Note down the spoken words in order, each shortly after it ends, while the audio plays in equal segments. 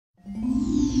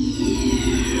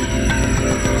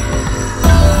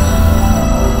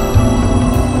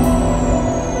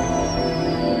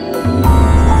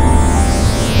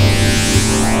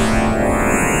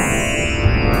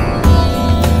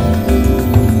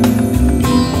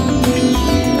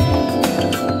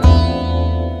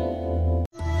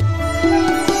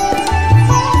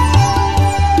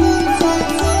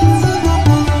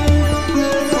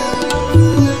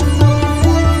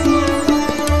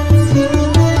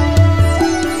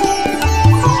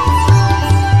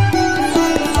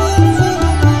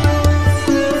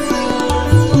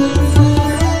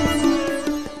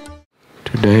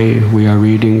are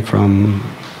reading from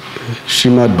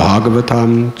Srimad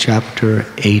Bhagavatam, chapter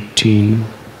 18,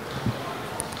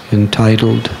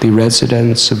 entitled, The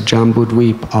Residents of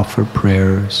Jambudweep Offer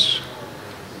Prayers,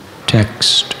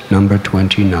 text number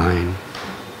 29.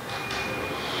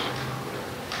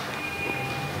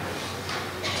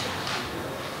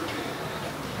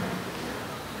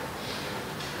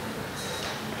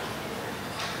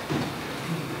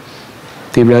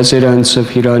 The residents of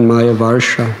Hiranmaya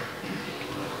Varsha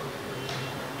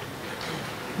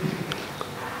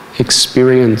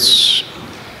experience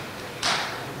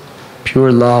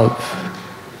pure love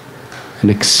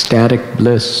and ecstatic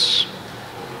bliss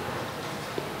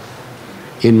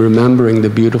in remembering the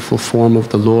beautiful form of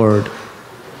the Lord,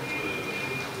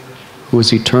 who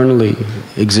is eternally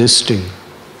existing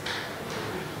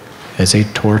as a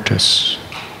tortoise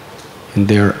in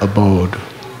their abode.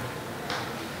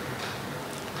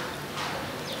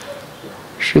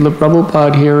 Srila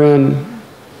Prabhupada herein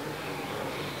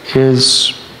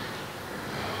is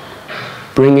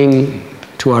bringing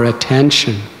to our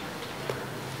attention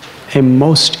a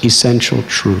most essential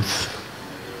truth.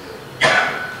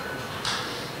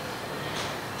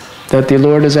 That the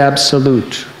Lord is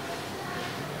absolute,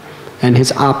 and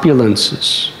His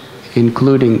opulences,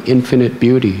 including infinite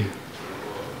beauty,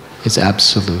 is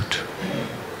absolute.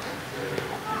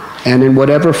 And in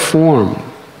whatever form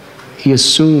He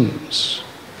assumes,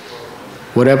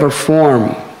 whatever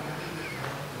form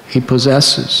He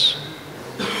possesses,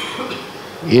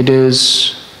 it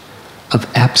is of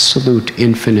absolute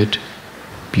infinite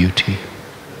beauty.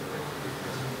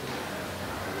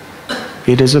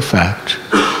 It is a fact.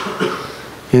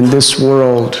 In this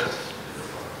world,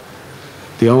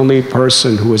 the only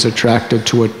person who is attracted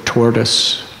to a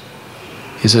tortoise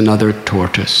is another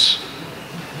tortoise.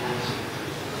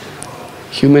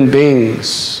 Human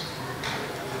beings,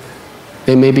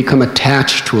 they may become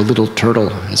attached to a little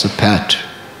turtle as a pet,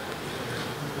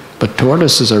 but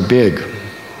tortoises are big.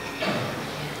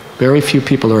 Very few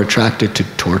people are attracted to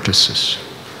tortoises.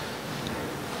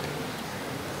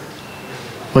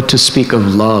 What to speak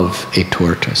of love, a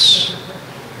tortoise?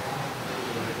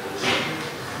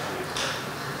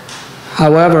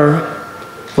 However,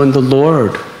 when the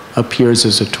Lord appears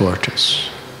as a tortoise,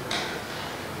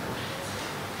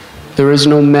 there is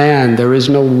no man, there is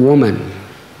no woman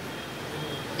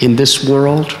in this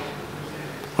world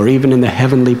or even in the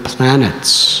heavenly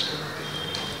planets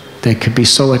that could be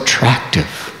so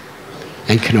attractive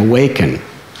and can awaken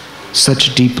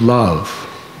such deep love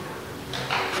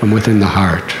from within the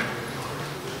heart.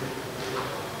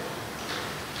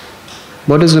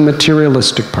 What is a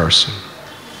materialistic person?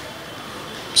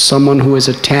 Someone who is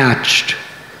attached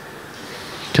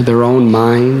to their own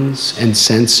minds and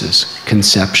senses,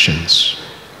 conceptions.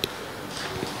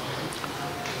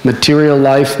 Material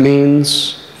life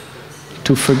means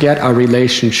to forget our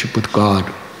relationship with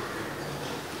God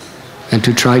and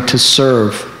to try to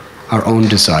serve our own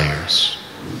desires.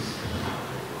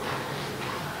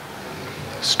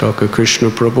 Stoka Krishna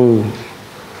Prabhu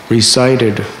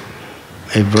recited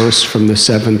a verse from the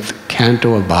 7th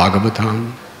canto of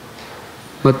Bhagavatam.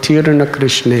 Matirna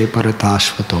Krishne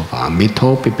paratashvatova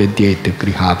mithopi vidyete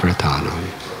grihavratanam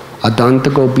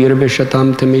adantago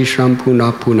birvishatam tamishram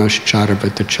puna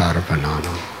punascharvata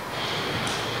charvananam.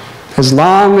 As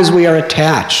long as we are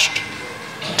attached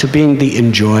to being the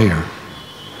enjoyer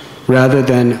rather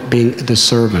than being the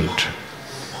servant,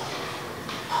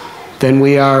 then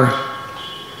we are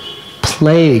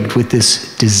plagued with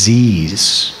this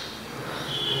disease.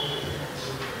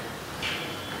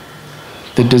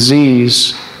 The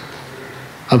disease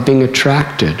of being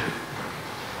attracted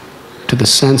to the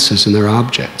senses and their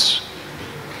objects.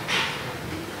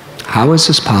 How is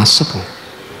this possible?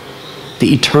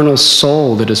 The eternal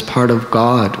soul that is part of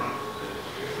God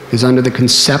is under the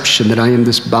conception that I am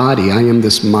this body, I am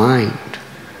this mind,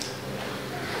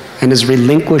 and is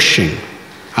relinquishing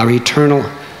our eternal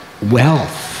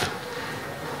wealth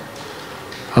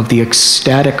of the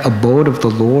ecstatic abode of the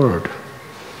Lord,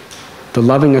 the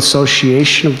loving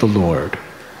association of the Lord,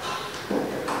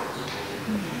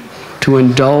 to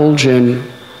indulge in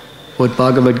what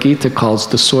Bhagavad Gita calls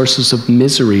the sources of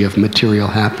misery of material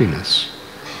happiness.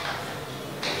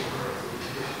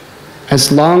 As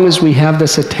long as we have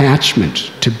this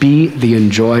attachment to be the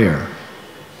enjoyer,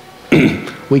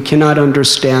 we cannot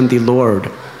understand the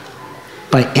Lord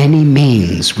by any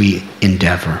means we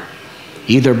endeavor,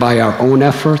 either by our own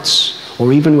efforts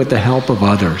or even with the help of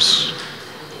others.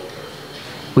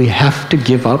 We have to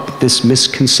give up this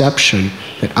misconception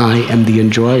that I am the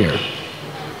enjoyer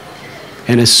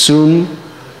and assume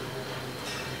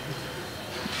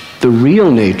the real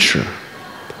nature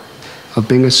of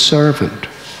being a servant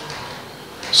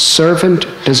Servant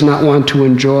does not want to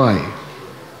enjoy.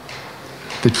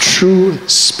 The true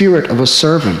spirit of a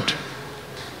servant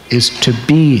is to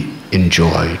be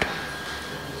enjoyed.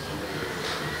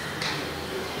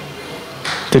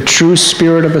 The true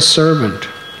spirit of a servant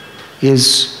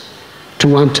is to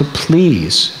want to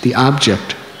please the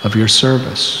object of your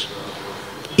service,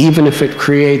 even if it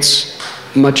creates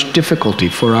much difficulty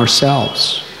for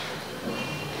ourselves.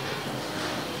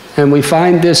 And we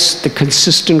find this the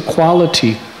consistent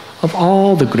quality of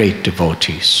all the great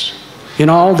devotees, in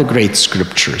all the great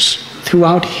scriptures,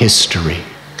 throughout history.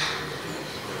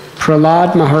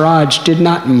 Prahlad Maharaj did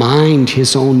not mind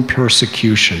his own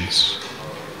persecutions.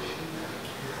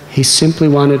 He simply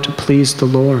wanted to please the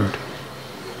Lord.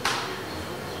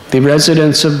 The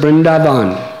residents of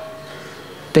Vrindavan,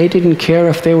 they didn't care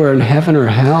if they were in heaven or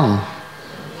hell.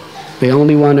 They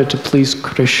only wanted to please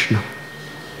Krishna.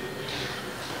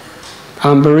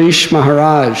 Ambarish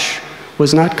Maharaj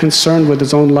was not concerned with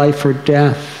his own life or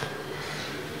death.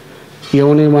 He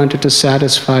only wanted to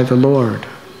satisfy the Lord.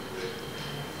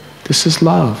 This is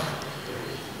love.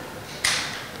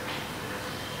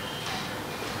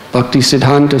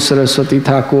 Bhaktisiddhanta Saraswati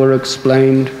Thakur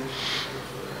explained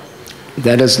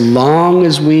that as long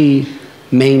as we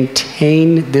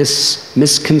maintain this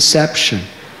misconception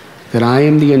that I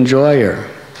am the enjoyer,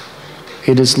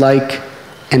 it is like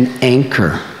an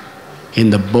anchor in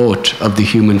the boat of the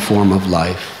human form of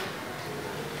life.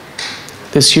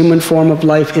 This human form of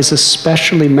life is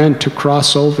especially meant to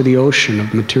cross over the ocean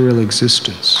of material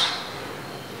existence.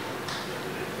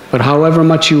 But however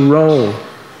much you row,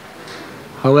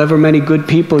 however many good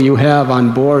people you have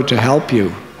on board to help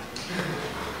you,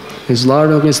 as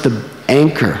long as the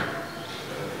anchor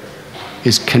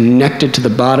is connected to the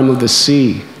bottom of the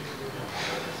sea,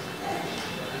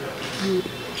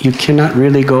 you cannot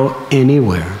really go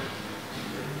anywhere.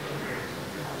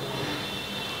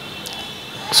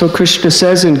 So Krishna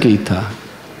says in Gita,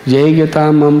 Ye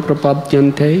gita mam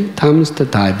prapadyante tam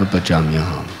stataiva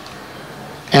bhajamyaham.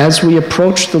 As we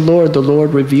approach the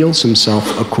Lord reveals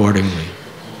himself accordingly.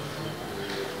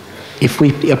 If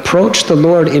we approach the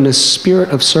Lord in a spirit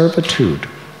of servitude,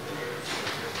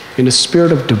 in a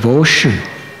spirit of devotion,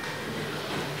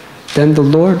 then the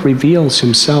Lord reveals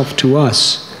himself to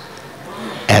us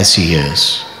as he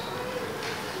is.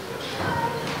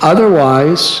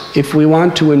 Otherwise, if we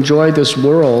want to enjoy this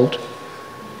world,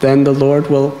 then the Lord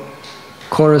will,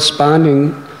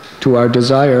 corresponding to our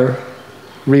desire,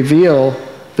 reveal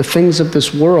the things of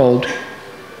this world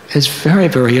as very,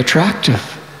 very attractive.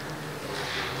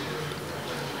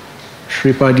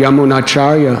 Sripad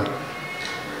Yamunacharya,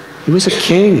 he was a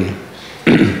king,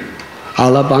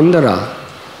 Alabandhara.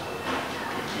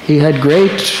 He had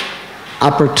great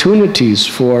opportunities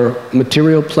for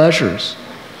material pleasures.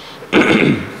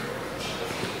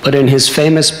 But in his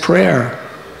famous prayer,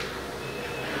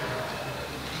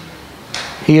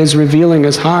 he is revealing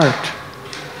his heart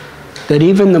that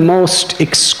even the most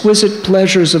exquisite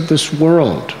pleasures of this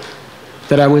world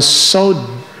that I was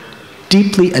so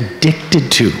deeply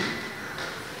addicted to,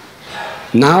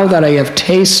 now that I have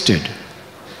tasted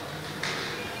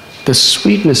the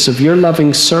sweetness of your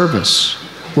loving service,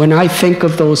 when I think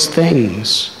of those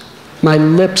things, my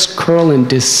lips curl in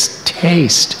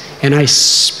distaste and I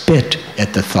spit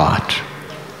at the thought.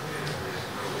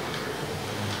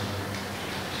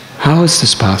 How is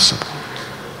this possible?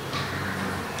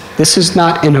 This is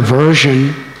not an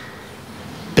aversion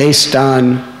based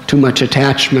on too much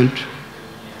attachment.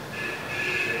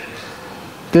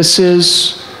 This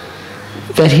is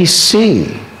that he's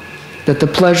seeing that the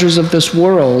pleasures of this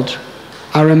world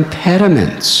are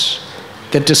impediments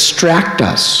that distract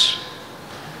us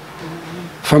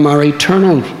from our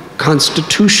eternal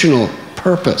constitutional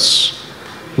purpose,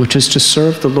 which is to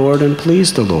serve the Lord and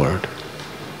please the Lord.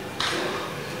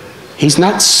 He's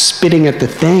not spitting at the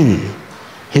thing.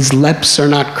 His lips are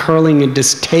not curling in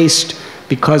distaste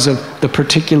because of the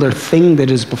particular thing that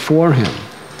is before him.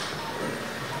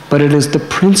 But it is the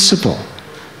principle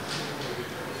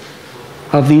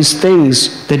of these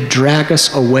things that drag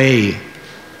us away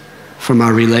from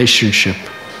our relationship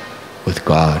with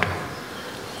God.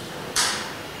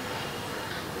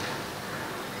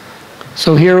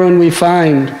 So here when we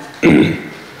find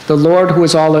the Lord who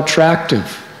is all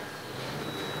attractive,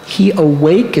 he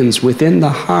awakens within the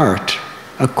heart,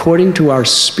 according to our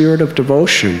spirit of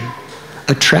devotion,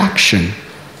 attraction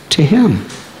to him.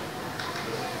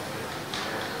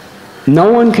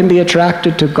 No one can be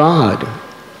attracted to God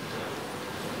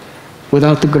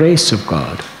without the grace of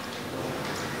God.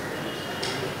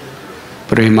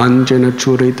 Premanjana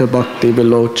churita bhakti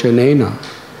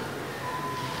vilochanena.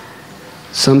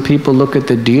 Some people look at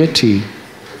the deity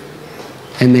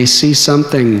and they see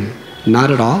something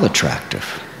not at all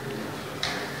attractive.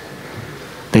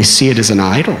 They see it as an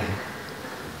idol,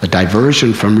 a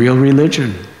diversion from real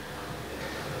religion.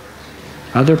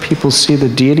 Other people see the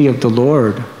deity of the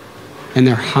Lord and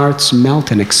their hearts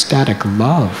melt in ecstatic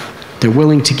love. They're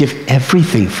willing to give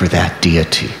everything for that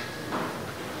deity.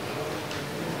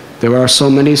 There are so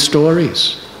many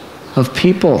stories of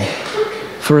people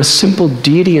for a simple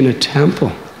deity in a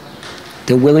temple.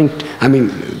 They're willing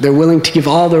to give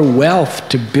all their wealth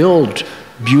to build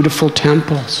beautiful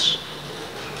temples.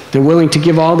 They're willing to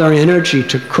give all their energy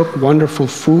to cook wonderful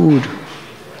food.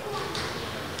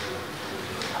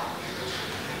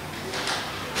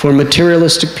 For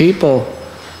materialistic people,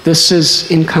 this is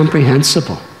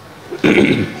incomprehensible.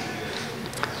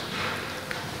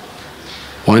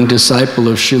 One disciple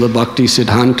of Srila Bhakti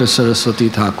Siddhanta Saraswati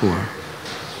Thakur,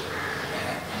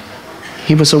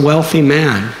 he was a wealthy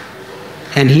man,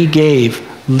 and he gave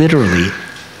literally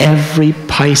every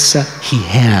paisa he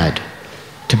had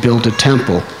to build a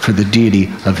temple for the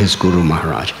deity of his Guru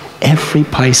Maharaj. Every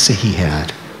paisa he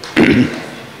had.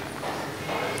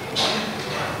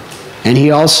 And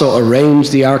he also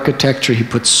arranged the architecture. He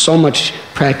put so much,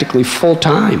 practically full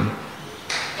time.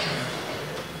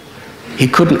 He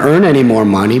couldn't earn any more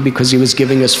money because he was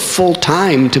giving us full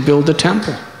time to build the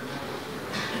temple.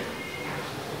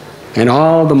 And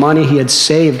all the money he had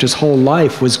saved his whole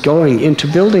life was going into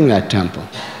building that temple.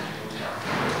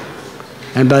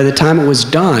 And by the time it was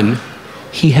done,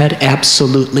 he had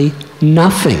absolutely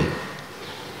nothing.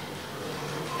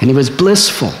 And he was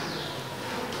blissful.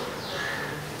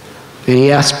 And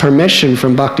he asked permission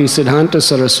from Bhakti Siddhanta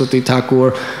Saraswati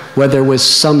Thakur whether there was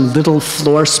some little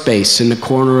floor space in the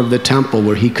corner of the temple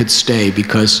where he could stay,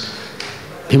 because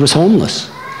he was homeless.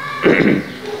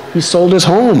 He sold his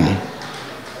home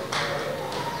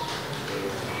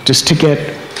just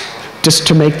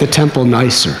to make the temple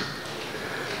nicer.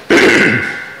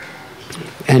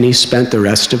 And he spent the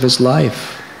rest of his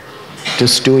life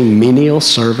just doing menial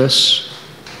service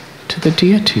to the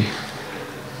deity.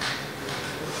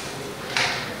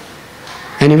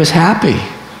 And he was happy.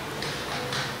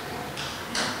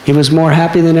 He was more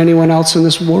happy than anyone else in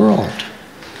this world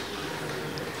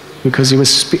because he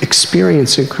was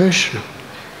experiencing Krishna.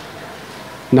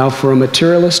 Now, for a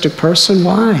materialistic person,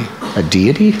 why? A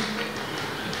deity?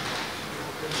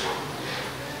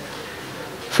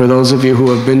 For those of you who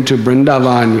have been to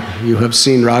Vrindavan, you have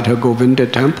seen Radha Govinda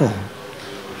temple.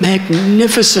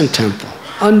 Magnificent temple.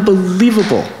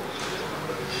 Unbelievable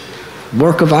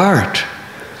work of art.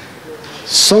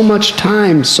 So much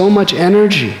time, so much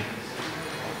energy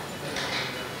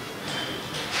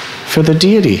for the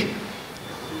deity.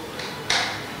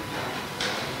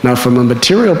 Now, from a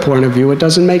material point of view, it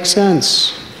doesn't make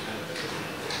sense.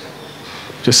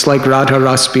 Just like Radha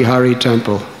Ras Bihari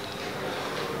temple.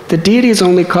 The deities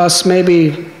only cost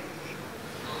maybe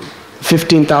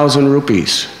 15,000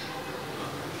 rupees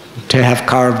to have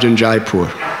carved in Jaipur.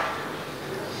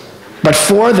 But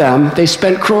for them, they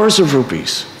spent crores of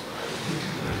rupees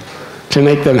to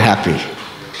make them happy.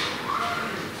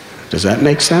 Does that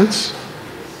make sense?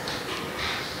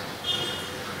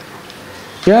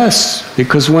 Yes,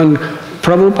 because when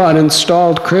Prabhupada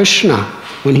installed Krishna,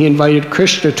 when he invited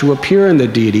Krishna to appear in the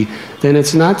deity, then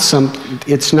it's not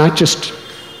just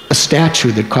a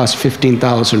statue that cost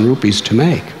 15,000 rupees to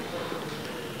make.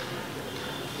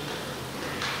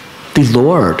 The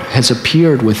Lord has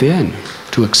appeared within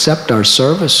to accept our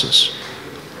services.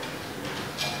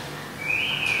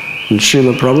 And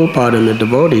Srila Prabhupada and the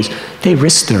devotees, they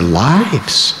risked their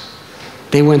lives.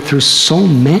 They went through so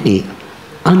many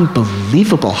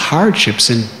unbelievable hardships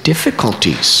and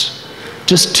difficulties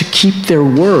just to keep their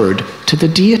word to the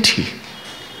deity.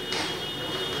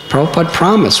 Prabhupada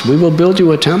promised, we will build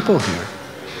you a temple here.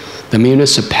 The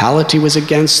municipality was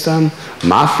against them,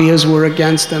 mafias were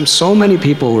against them, so many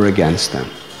people were against them.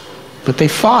 But they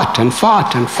fought and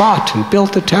fought and fought and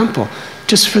built a temple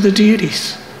just for the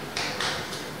deities.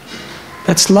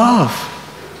 That's love.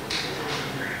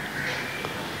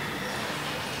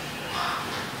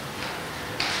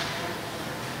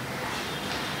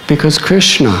 Because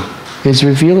Krishna is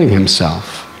revealing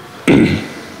himself.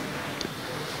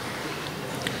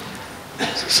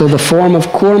 So the form of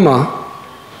kurma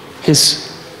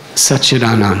is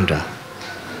Satchidananda,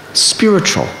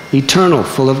 spiritual, eternal,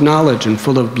 full of knowledge and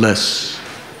full of bliss.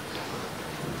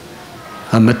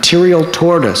 A material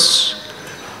tortoise,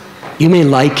 you may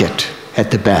like it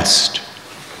at the best.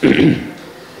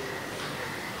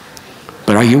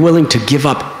 But are you willing to give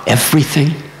up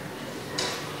everything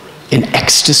in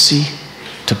ecstasy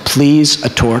to please a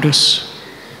tortoise?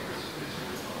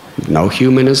 No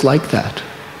human is like that.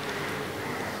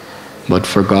 But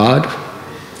for God,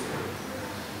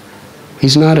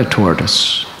 He's not a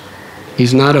tortoise.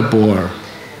 He's not a boar.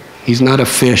 He's not a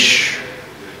fish,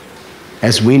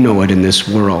 as we know it in this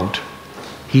world.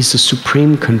 He's the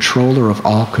supreme controller of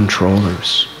all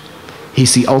controllers.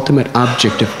 He's the ultimate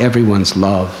object of everyone's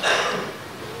love.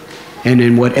 And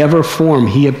in whatever form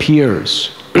He appears,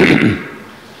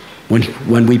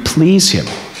 when we please Him,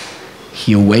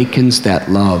 He awakens that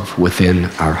love within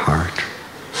our heart.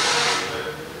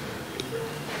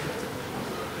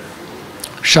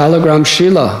 Shalagram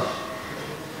Shila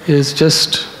is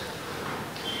just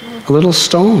a little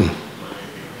stone.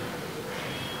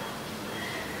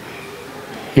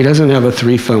 He doesn't have a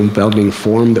three-fold bending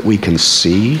form that we can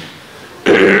see.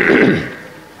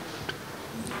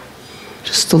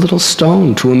 Just a little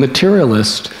stone. To a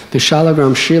materialist, the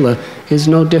Shalagram Shila is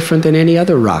no different than any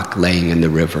other rock laying in the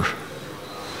river.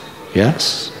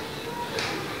 Yes?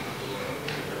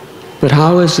 But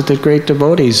how is it that great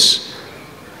devotees,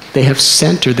 they have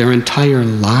centered their entire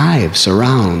lives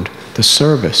around the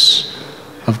service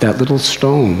of that little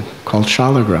stone called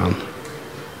Shalagram?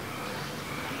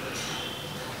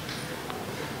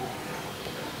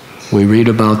 We read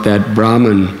about that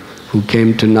Brahmin who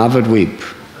came to Navadvip.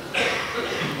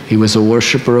 He was a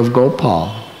worshipper of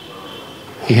Gopal.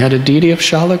 He had a deity of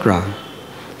Shalagram.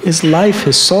 His life,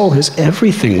 his soul, his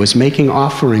everything was making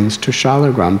offerings to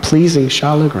Shalagram, pleasing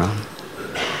Shalagram.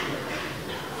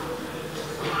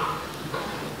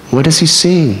 What is he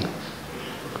seeing?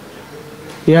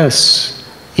 Yes,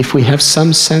 if we have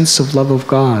some sense of love of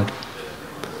God,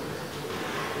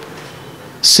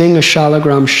 sing a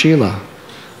Shalagram Shila,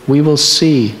 we will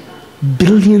see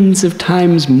billions of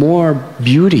times more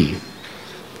beauty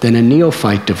than a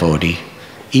neophyte devotee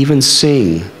even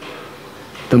sing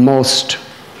the most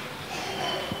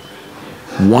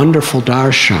wonderful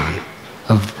darshan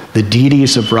of the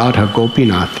deities of Radha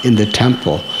Gopinath in the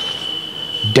temple,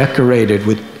 decorated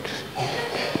with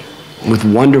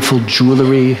wonderful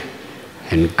jewelry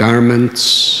and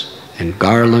garments and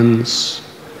garlands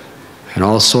and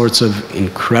all sorts of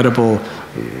incredible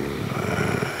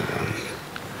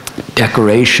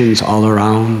decorations all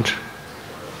around.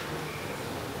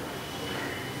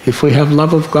 If we have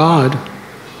love of God,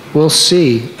 we'll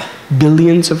see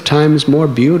billions of times more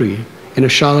beauty in a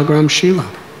Shalagram Shila.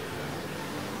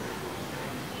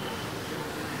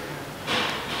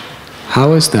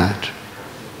 How is that?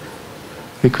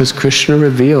 Because Krishna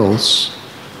reveals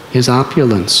His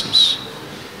opulences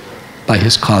by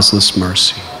His causeless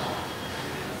mercy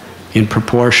in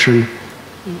proportion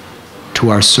to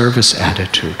our service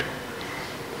attitude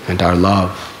and our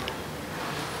love.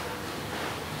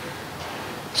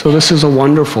 So this is a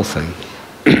wonderful thing.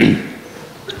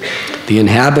 The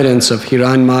inhabitants of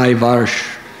Hiranmai Varsh,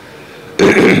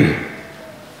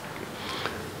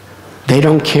 they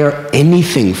don't care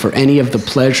anything for any of the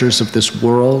pleasures of this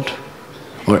world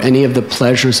or any of the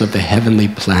pleasures of the heavenly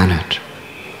planet.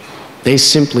 They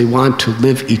simply want to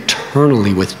live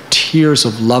eternally with tears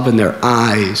of love in their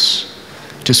eyes,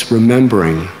 just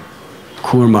remembering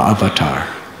Kurma Avatar,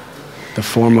 the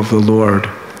form of the Lord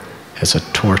as a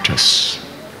tortoise.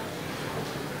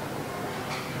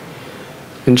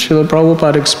 And Srila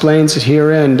Prabhupada explains it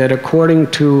herein that according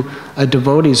to a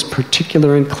devotee's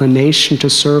particular inclination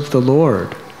to serve the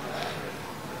Lord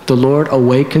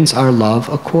awakens our love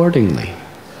accordingly.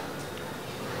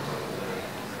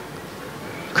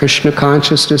 Krishna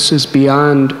consciousness is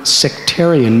beyond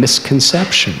sectarian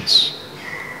misconceptions.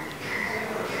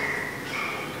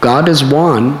 God is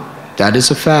one, that is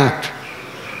a fact.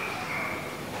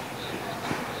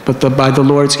 But by the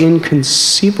Lord's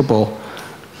inconceivable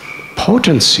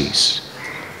potencies,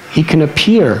 He can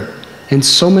appear in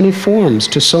so many forms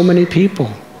to so many people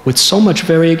with so much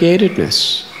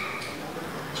variegatedness.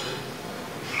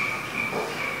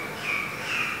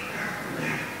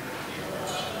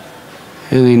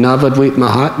 In the Navadvip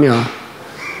Mahatmya,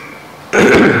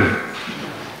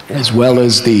 as well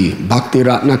as the Bhakti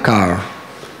Ratnakar,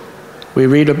 we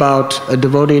read about a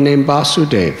devotee named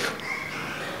Vasudeva.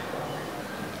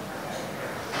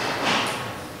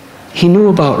 He knew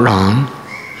about Ram.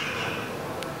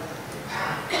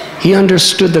 He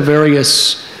understood the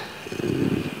various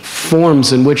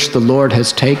forms in which the Lord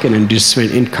has taken in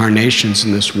different incarnations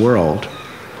in this world.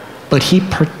 But he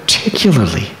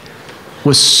particularly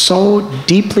was so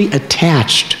deeply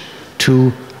attached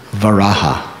to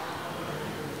Varaha,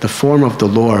 the form of the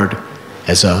Lord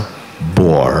as a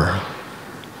boar.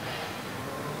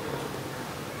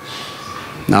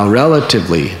 Now,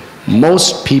 relatively,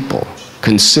 most people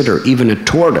consider even a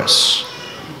tortoise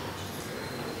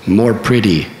more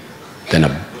pretty than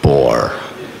a boar,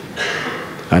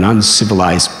 an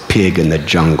uncivilized pig in the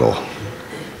jungle.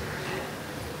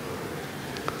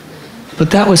 But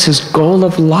that was his goal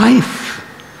of life.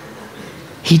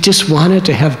 He just wanted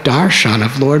to have darshan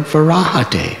of Lord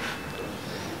Varahadev.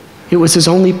 It was his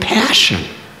only passion.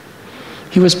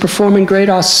 He was performing great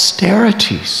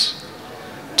austerities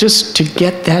just to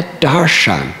get that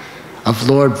darshan of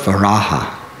Lord Varaha.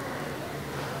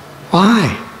 Why?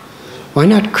 Why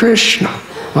not Krishna?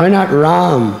 Why not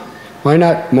Ram? Why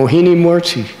not Mohini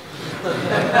Murti?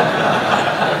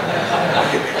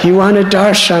 He wanted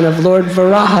darshan of Lord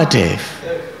Varahadev.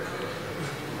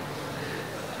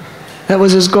 That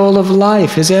was his goal of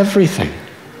life, his everything.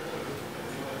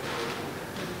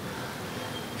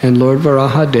 And Lord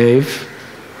Varahadev,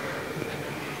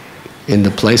 in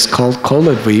the place called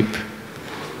Koladvip,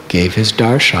 gave his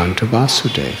darshan to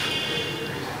Vasudeva.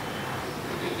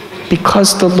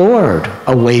 Because the Lord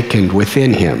awakened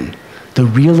within him the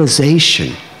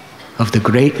realization of the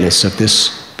greatness of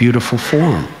this beautiful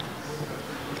form.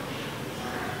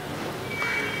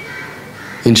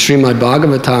 In Srimad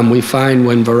Bhagavatam, we find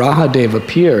when Varahadev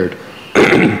appeared,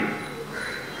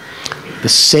 the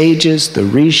sages, the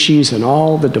rishis, and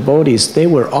all the devotees, they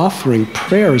were offering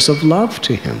prayers of love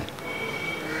to him.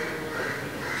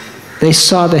 They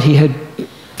saw that he had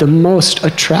the most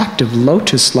attractive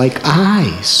lotus-like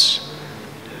eyes.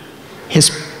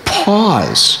 His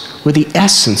paws were the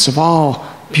essence of all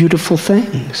beautiful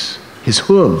things. His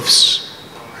hooves.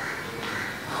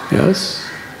 Yes?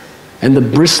 And the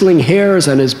bristling hairs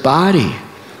on his body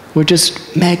were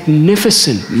just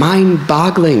magnificent,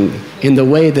 mind-boggling in the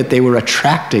way that they were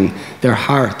attracting their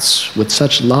hearts with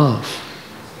such love.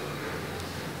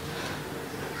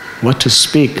 What to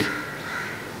speak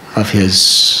of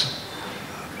his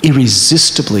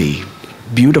irresistibly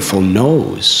beautiful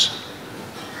nose.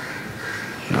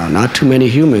 Now, not too many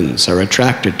humans are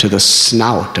attracted to the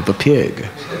snout of a pig.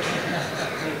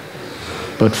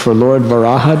 But for Lord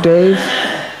Varahadev,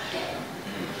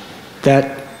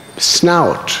 that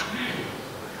snout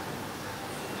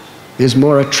is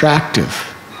more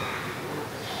attractive,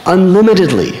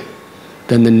 unlimitedly,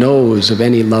 than the nose of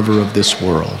any lover of this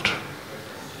world.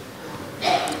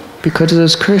 Because it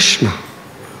is Krishna.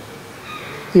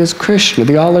 He is Krishna,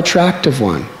 the all-attractive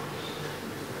one,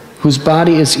 whose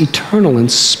body is eternal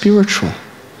and spiritual.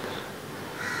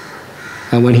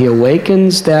 And when he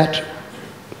awakens that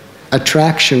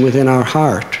attraction within our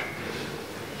heart,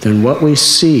 then what we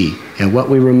see and what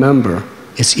we remember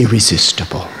is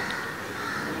irresistible.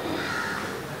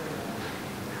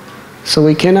 So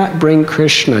we cannot bring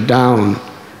Krishna down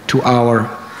to our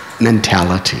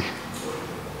mentality.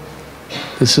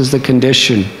 This is the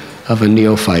condition of a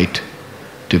neophyte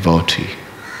devotee.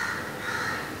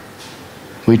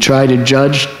 We try to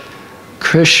judge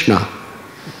Krishna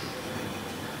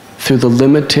through the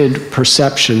limited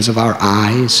perceptions of our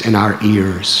eyes and our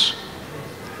ears.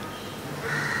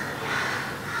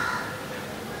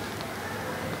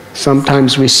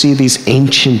 Sometimes we see these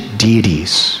ancient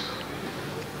deities,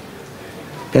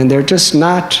 and they're just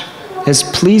not as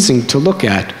pleasing to look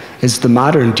at as the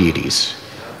modern deities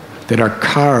that are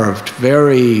carved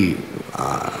very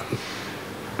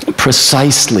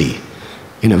precisely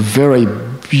in a very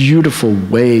beautiful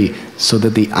way so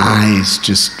that the eyes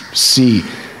just see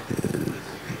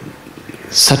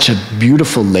such a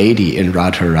beautiful lady in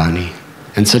Radharani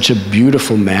and such a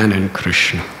beautiful man in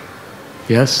Krishna.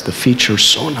 Yes, the features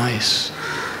so nice.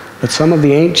 But some of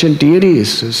the ancient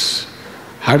deities, there's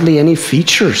hardly any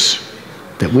features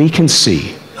that we can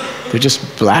see. They're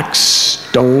just black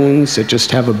stones that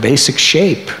just have a basic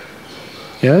shape.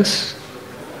 Yes?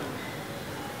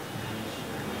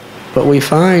 But we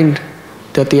find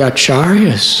that the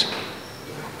acharyas,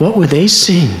 what were they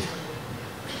seeing?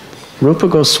 Rupa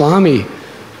Goswami,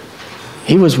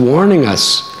 he was warning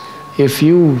us, if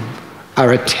you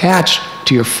are attached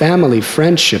to your family,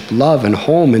 friendship, love, and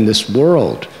home in this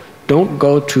world, don't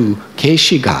go to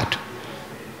Keshigat,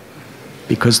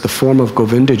 because the form of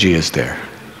Govindaji is there.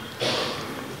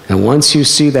 And once you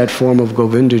see that form of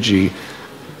Govindaji,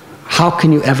 how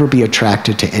can you ever be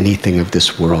attracted to anything of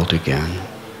this world again?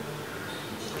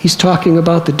 He's talking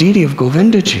about the deity of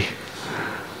Govindaji.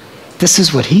 This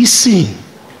is what he's seeing.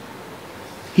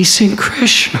 He's seeing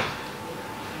Krishna.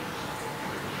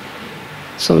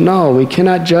 So no, we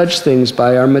cannot judge things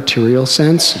by our material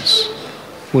senses.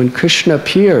 When Krishna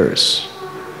appears,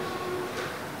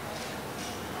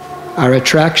 our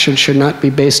attraction should not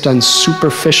be based on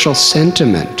superficial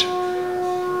sentiment.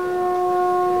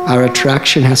 Our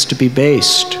attraction has to be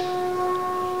based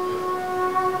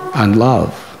on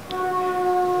love.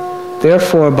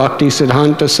 Therefore, Bhakti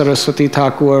Siddhanta Saraswati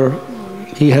Thakur,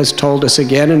 he has told us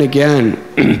again and again,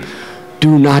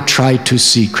 do not try to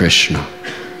see Krishna,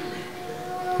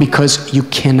 because you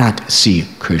cannot see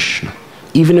Krishna.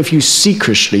 Even if you see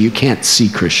Krishna, you can't see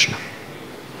Krishna.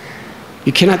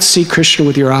 You cannot see Krishna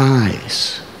with your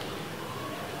eyes,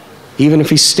 even if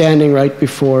he's standing right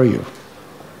before you.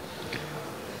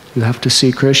 You have to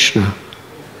see Krishna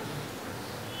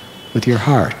with your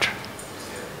heart.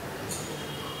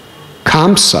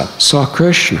 Kamsa saw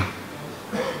Krishna,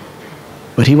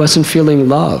 but he wasn't feeling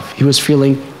love. He was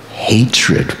feeling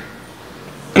hatred.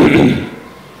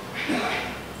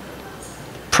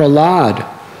 Prahlad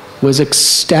was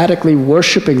ecstatically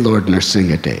worshiping Lord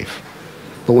Nrsimhadev.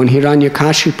 But when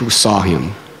Hiranyakashipu saw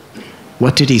him,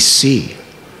 what did he see?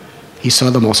 He saw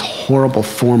the most horrible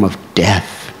form of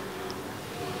death.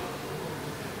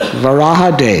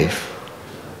 Varahadev,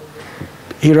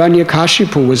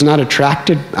 Hiranyakashipu was not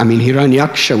attracted,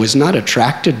 Hiranyaksha was not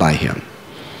attracted by him.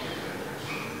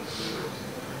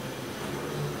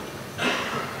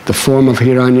 The form of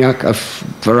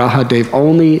Varahadev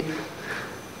only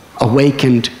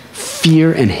awakened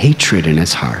fear and hatred in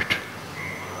his heart.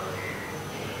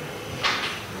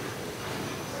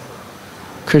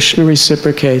 Krishna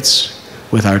reciprocates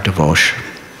with our devotion.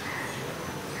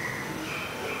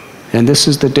 And this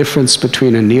is the difference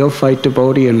between a neophyte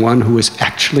devotee and one who is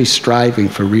actually striving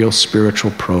for real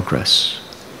spiritual progress.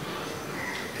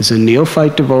 As a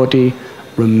neophyte devotee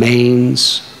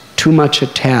remains too much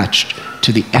attached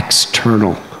to the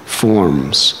external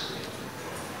forms,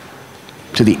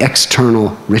 to the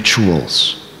external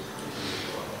rituals.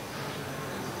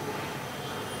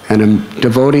 And a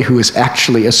devotee who is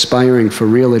actually aspiring for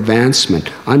real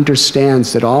advancement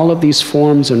understands that all of these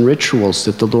forms and rituals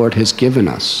that the Lord has given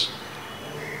us,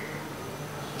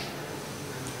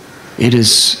 it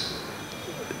is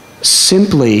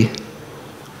simply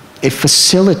a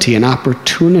facility, an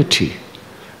opportunity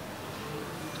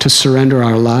to surrender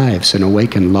our lives and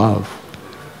awaken love.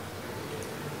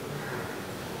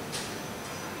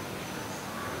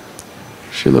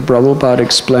 Srila Prabhupada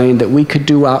explained that we could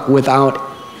do without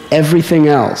everything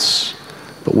else,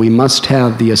 but we must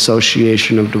have the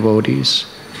association of devotees,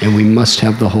 and we must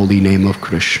have the holy name of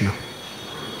Krishna.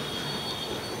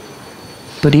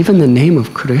 But even the name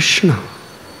of Krishna,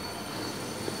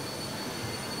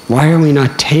 why are we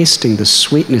not tasting the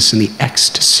sweetness and the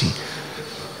ecstasy?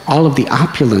 All of the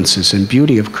opulences and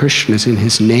beauty of Krishna is in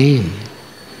his name.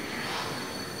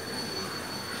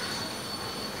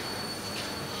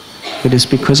 It is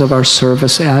because of our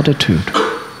service attitude.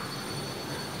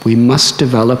 We must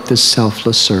develop this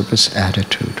selfless service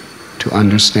attitude to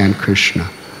understand Krishna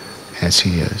as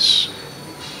he is.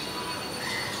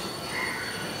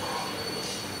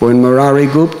 When Murari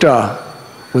Gupta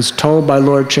was told by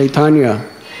Lord Chaitanya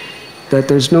that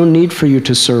there's no need for you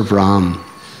to serve Ram.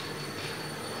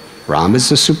 Ram is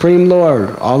the Supreme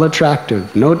Lord, all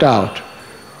attractive, no doubt.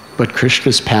 But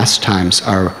Krishna's pastimes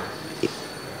are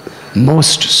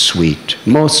most sweet,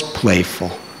 most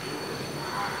playful.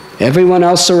 Everyone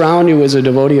else around you is a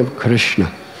devotee of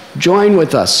Krishna. Join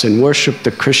with us and worship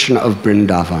the Krishna of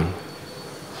Vrindavan.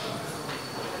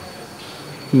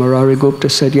 Murari Gupta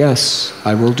said, yes,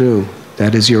 I will do.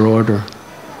 That is your order.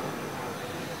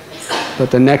 But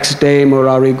the next day,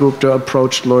 Murari Gupta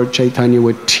approached Lord Chaitanya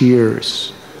with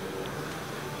tears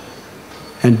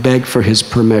and begged for his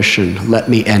permission. Let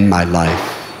me end my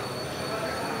life.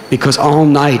 Because all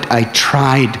night I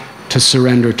tried to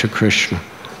surrender to Krishna,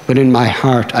 but in my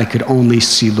heart I could only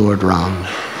see Lord Ram.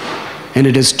 And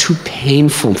it is too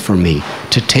painful for me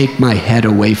to take my head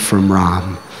away from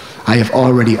Ram. I have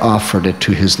already offered it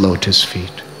to his lotus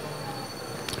feet.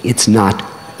 It's not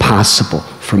possible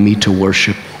for me to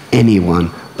worship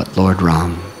anyone but Lord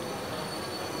Ram.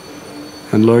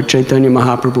 And Lord Chaitanya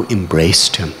Mahaprabhu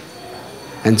embraced him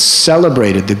and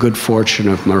celebrated the good fortune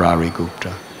of Murari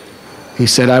Gupta. He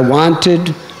said, I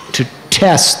wanted to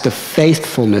test the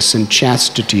faithfulness and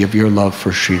chastity of your love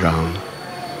for Sri Ram.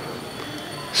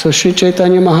 So Sri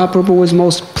Chaitanya Mahaprabhu was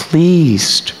most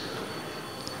pleased.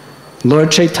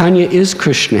 Lord Chaitanya is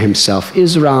Krishna himself,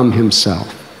 is Ram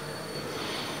himself.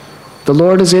 The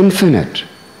Lord is infinite,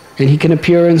 and he can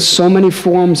appear in so many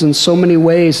forms in so many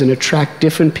ways and attract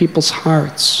different people's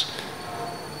hearts.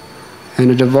 And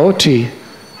a devotee,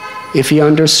 if he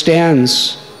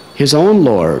understands his own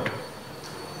Lord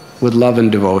with love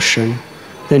and devotion,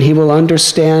 then he will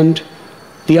understand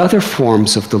the other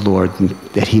forms of the Lord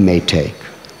that he may take.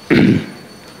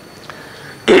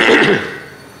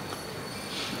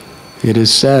 It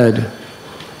is said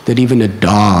that even a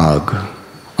dog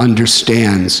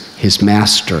understands his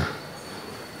master,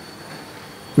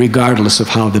 regardless of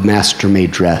how the master may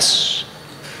dress.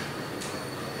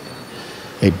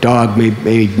 A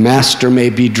master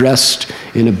may be dressed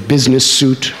in a business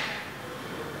suit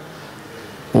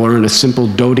or in a simple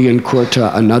Dodian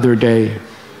kurta another day,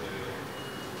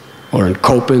 or in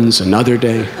Kopans another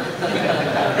day.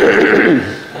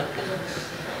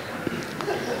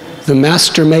 The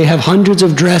master may have hundreds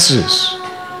of dresses,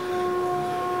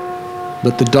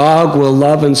 but the dog will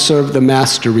love and serve the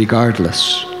master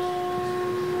regardless.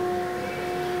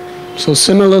 So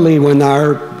similarly,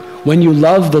 when you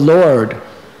love the Lord,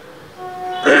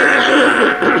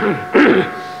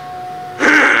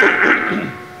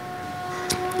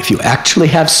 if you actually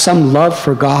have some love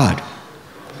for God,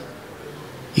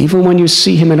 even when you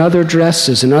see him in other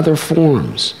dresses, in other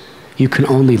forms, you can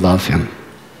only love him.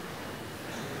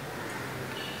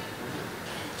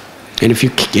 And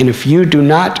if you do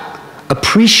not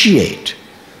appreciate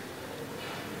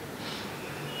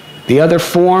the other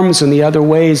forms and the other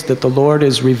ways that the Lord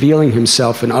is revealing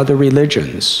himself in other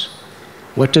religions,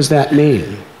 what does that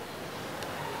mean?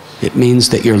 It means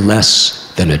that you're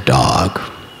less than a dog.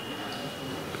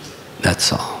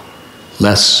 That's all.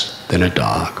 Less than a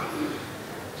dog.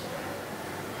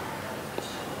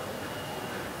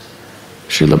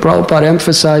 Srila Prabhupada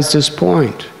emphasized this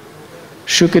point.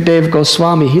 Shukadev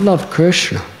Goswami, he loved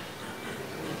Krishna.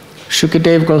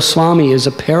 Shukadev Goswami is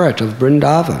a parrot of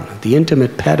Vrindavan, the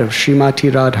intimate pet of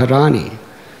Srimati Radharani.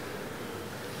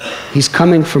 He's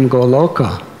coming from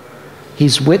Goloka.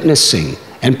 He's witnessing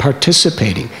and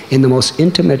participating in the most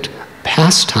intimate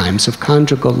pastimes of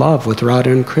conjugal love with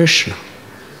Radha and Krishna.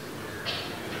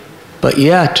 But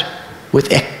yet,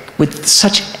 with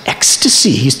such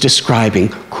ecstasy, he's describing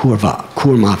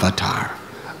Kurma avatar,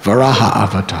 Varaha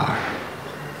avatar,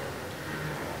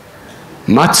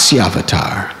 Matsya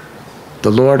avatar,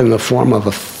 the Lord in the form of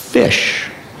a fish.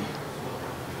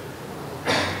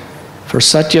 For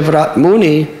Satyavrat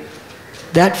Muni,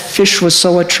 that fish was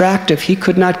so attractive, he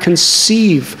could not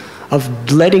conceive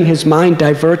of letting his mind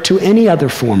divert to any other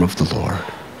form of the Lord.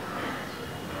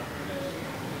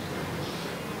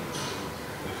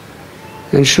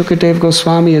 And Shukadev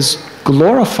Goswami is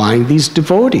glorifying these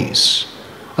devotees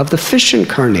of the fish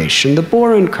incarnation, the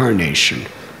boar incarnation,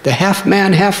 the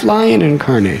half-man, half-lion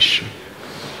incarnation.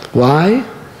 Why?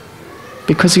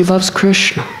 Because he loves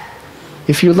Krishna.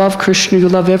 If you love Krishna, you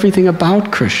love everything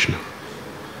about Krishna.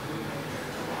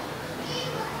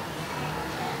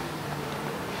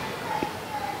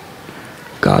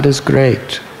 God is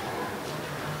great.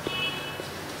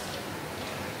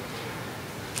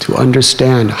 To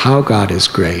understand how God is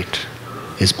great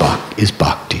is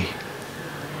bhakti.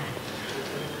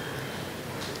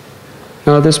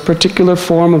 Now, this particular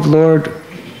form of Lord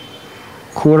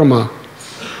Kurma,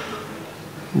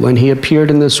 when he appeared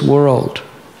in this world,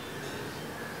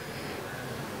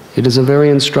 it is a very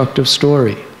instructive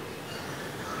story.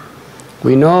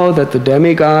 We know that the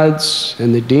demigods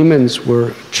and the demons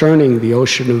were churning the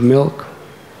ocean of milk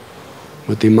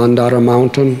with the Mandara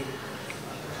mountain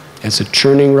as a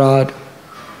churning rod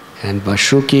and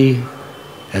Vashuki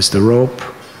as the rope.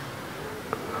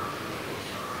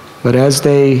 But as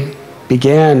they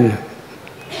began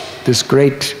this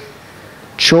great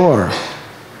chore,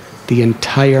 the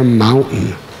entire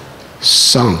mountain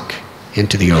sunk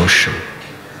into the ocean.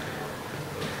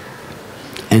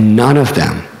 And none of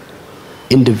them,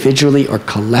 individually or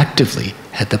collectively,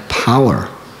 had the power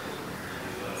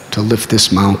to lift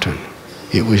this mountain.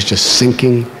 It was just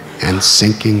sinking and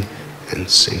sinking and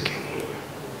sinking.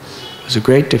 It was a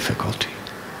great difficulty.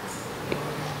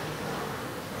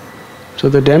 So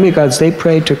the demigods, they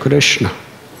prayed to Krishna.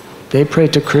 They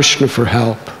prayed to Krishna for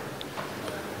help.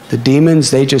 The demons,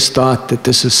 they just thought that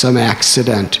this is some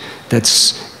accident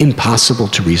that's impossible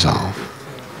to resolve.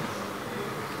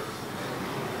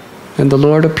 And the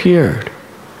Lord appeared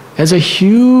as a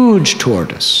huge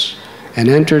tortoise and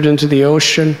entered into the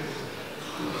ocean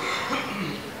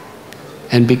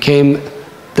and became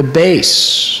the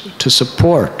base to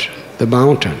support the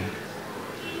mountain.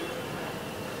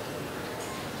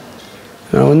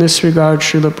 Now, in this regard,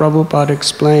 Srila Prabhupada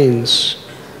explains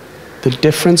the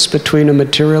difference between a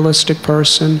materialistic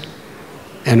person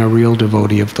and a real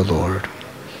devotee of the Lord.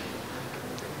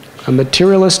 A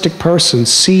materialistic person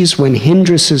sees when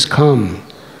hindrances come.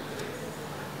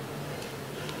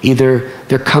 Either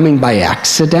they're coming by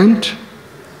accident,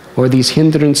 or these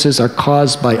hindrances are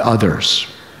caused by others.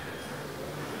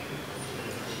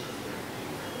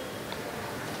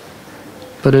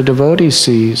 But a devotee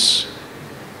sees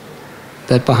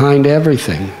that behind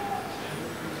everything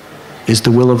is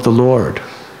the will of the Lord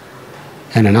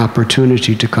and an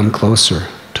opportunity to come closer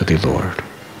to the Lord.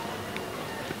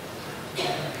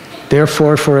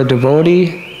 Therefore, for a devotee,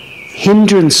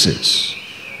 hindrances,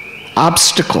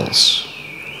 obstacles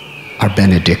are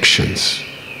benedictions.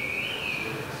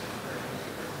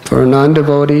 For a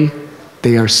non-devotee,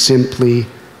 They are simply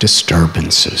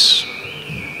disturbances.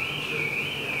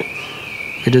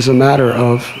 It is a matter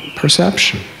of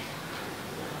perception.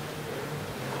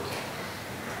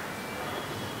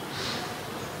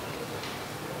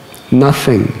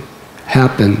 Nothing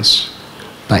happens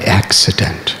by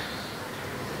accident.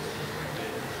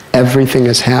 Everything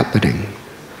is happening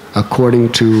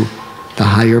according to the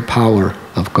higher power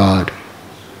of God.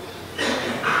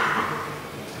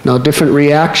 Now, different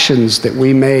reactions that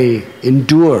we may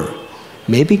endure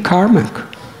may be karmic.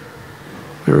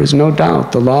 There is no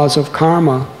doubt. The laws of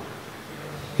karma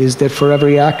is that for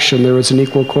every action there is an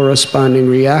equal corresponding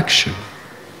reaction.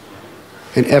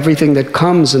 And everything that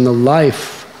comes in the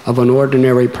life of an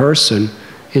ordinary person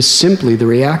is simply the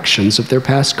reactions of their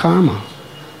past karma.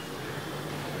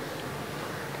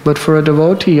 But for a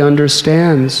devotee, he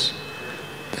understands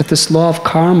that this law of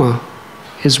karma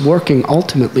is working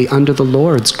ultimately under the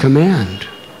Lord's command.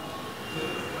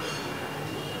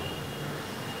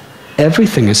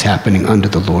 Everything is happening under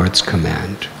the Lord's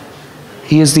command.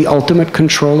 He is the ultimate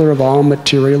controller of all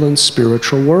material and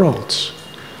spiritual worlds.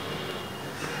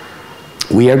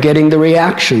 We are getting the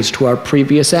reactions to our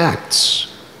previous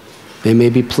acts. They may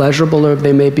be pleasurable or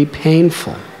they may be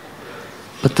painful.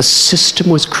 But the system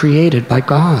was created by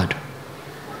God.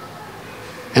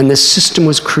 And the system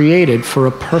was created for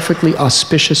a perfectly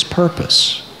auspicious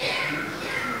purpose.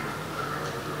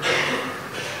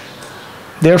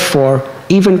 Therefore,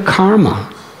 even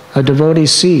karma, a devotee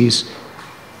sees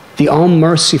the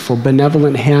all-merciful,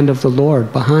 benevolent hand of the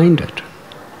Lord behind it.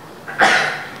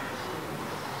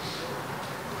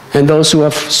 And those who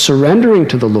are surrendering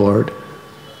to the Lord,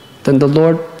 then the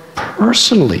Lord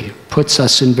personally puts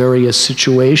us in various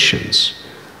situations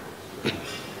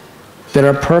that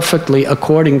are perfectly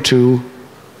according to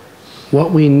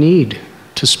what we need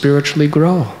to spiritually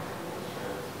grow.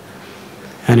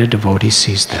 And a devotee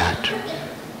sees that.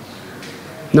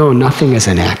 No, nothing is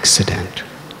an accident.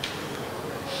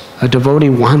 A devotee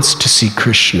wants to see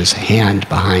Krishna's hand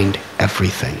behind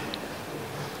everything.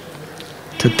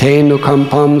 Tatenu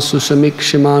kampam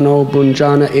susamikshimano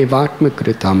bunjana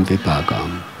evatmakritam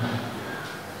vipagam.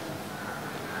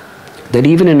 That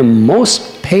even in the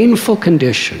most painful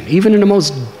condition, even in the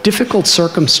most difficult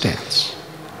circumstance,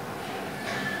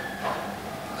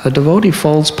 a devotee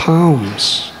folds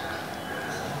palms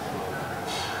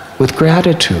with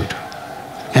gratitude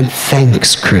and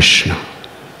thanks Krishna,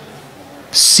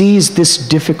 sees this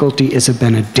difficulty as a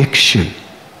benediction,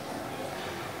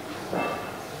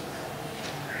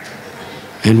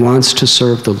 and wants to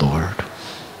serve the Lord.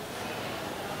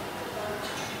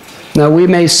 Now, we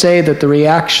may say that the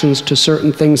reactions to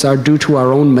certain things are due to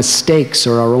our own mistakes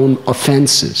or our own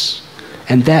offenses,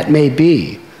 and that may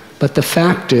be, but the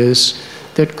fact is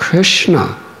that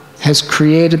Krishna has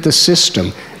created the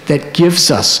system that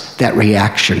gives us that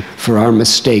reaction for our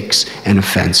mistakes and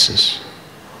offenses.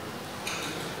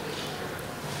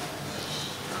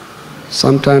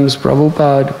 Sometimes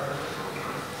Prabhupada,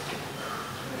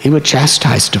 he would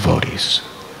chastise devotees.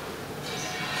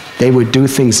 They would do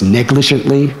things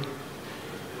negligently,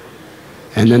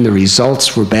 and then the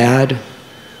results were bad,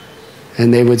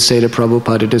 and they would say to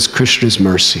Prabhupada, it is Krishna's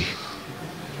mercy.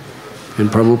 And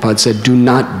Prabhupada said, do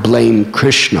not blame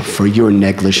Krishna for your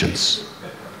negligence.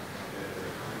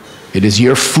 It is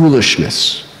your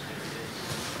foolishness.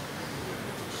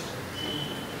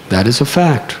 That is a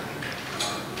fact.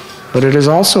 But it is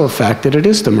also a fact that it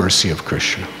is the mercy of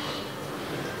Krishna.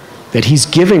 That he's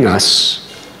giving us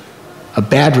a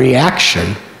bad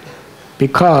reaction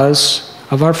because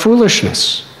of our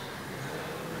foolishness.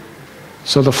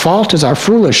 So the fault is our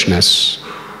foolishness,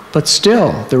 but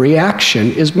still the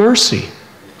reaction is mercy.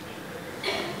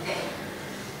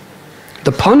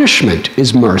 The punishment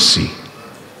is mercy.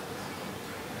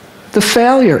 The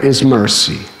failure is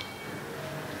mercy.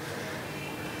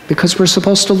 Because we're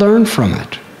supposed to learn from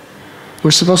it.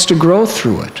 We're supposed to grow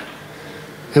through it.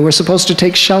 And we're supposed to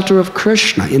take shelter of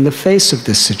Krishna in the face of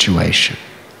this situation.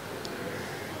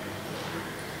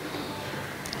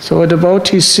 So a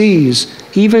devotee sees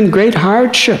even great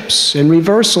hardships and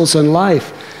reversals in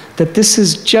life, that this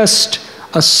is just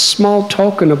a small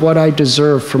token of what I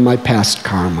deserve from my past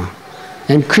karma.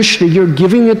 And Krishna, you're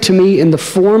giving it to me in the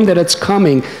form that it's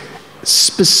coming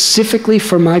specifically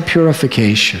for my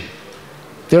purification.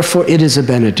 Therefore, it is a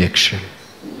benediction.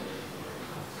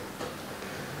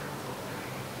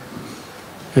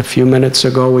 A few minutes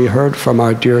ago, we heard from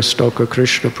our dear Stoka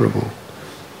Krishna Prabhu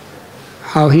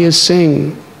how he is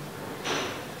saying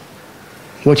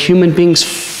what human beings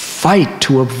fight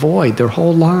to avoid their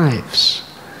whole lives.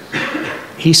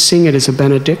 He's seeing it as a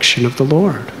benediction of the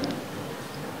Lord.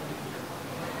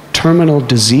 Terminal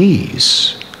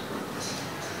disease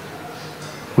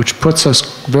which puts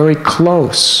us very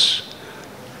close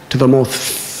to the most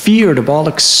feared of all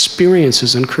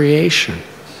experiences in creation.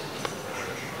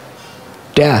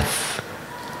 Death.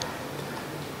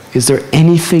 Is there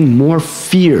anything more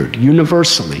feared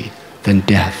universally than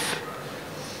death?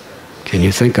 Can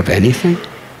you think of anything?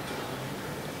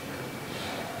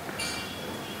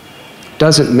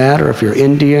 Doesn't matter if you're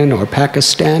Indian or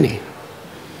Pakistani.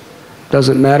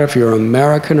 Doesn't matter if you're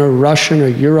American or Russian or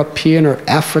European or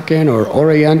African or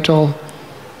Oriental.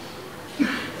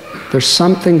 There's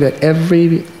something that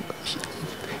it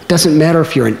doesn't matter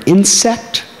if you're an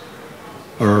insect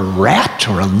or a rat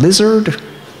or a lizard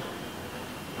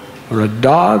or a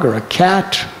dog or a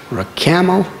cat or a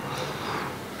camel.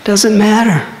 Doesn't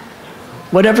matter.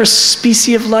 Whatever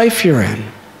species of life you're in.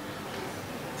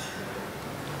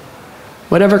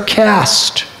 Whatever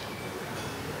caste.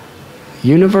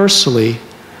 Universally,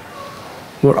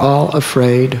 we're all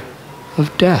afraid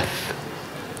of death.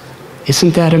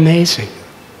 Isn't that amazing?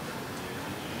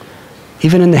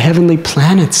 Even in the heavenly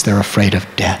planets, they're afraid of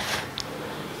death.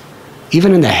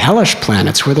 Even in the hellish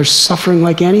planets where they're suffering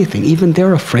like anything, even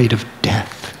they're afraid of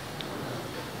death.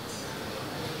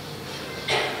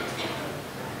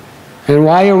 And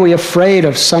why are we afraid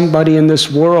of somebody in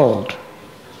this world?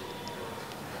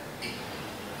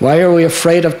 Why are we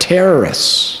afraid of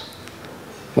terrorists?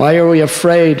 Why are we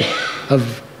afraid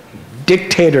of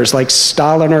dictators like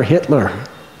Stalin or Hitler?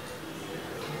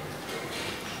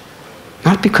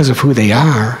 Not because of who they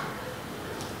are,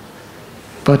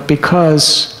 but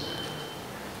because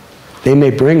they may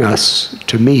bring us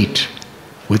to meet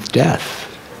with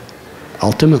death.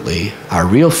 Ultimately, our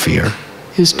real fear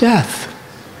is death.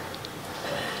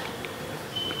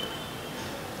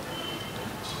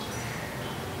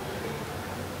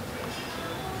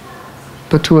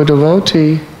 But to a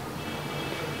devotee,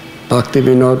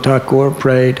 Bhaktivinoda Thakur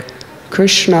prayed,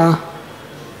 Krishna,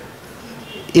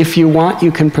 if you want,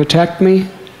 you can protect me,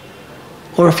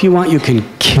 or if you want, you can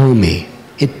kill me.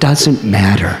 It doesn't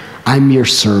matter. I'm your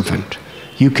servant.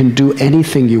 You can do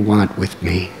anything you want with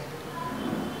me.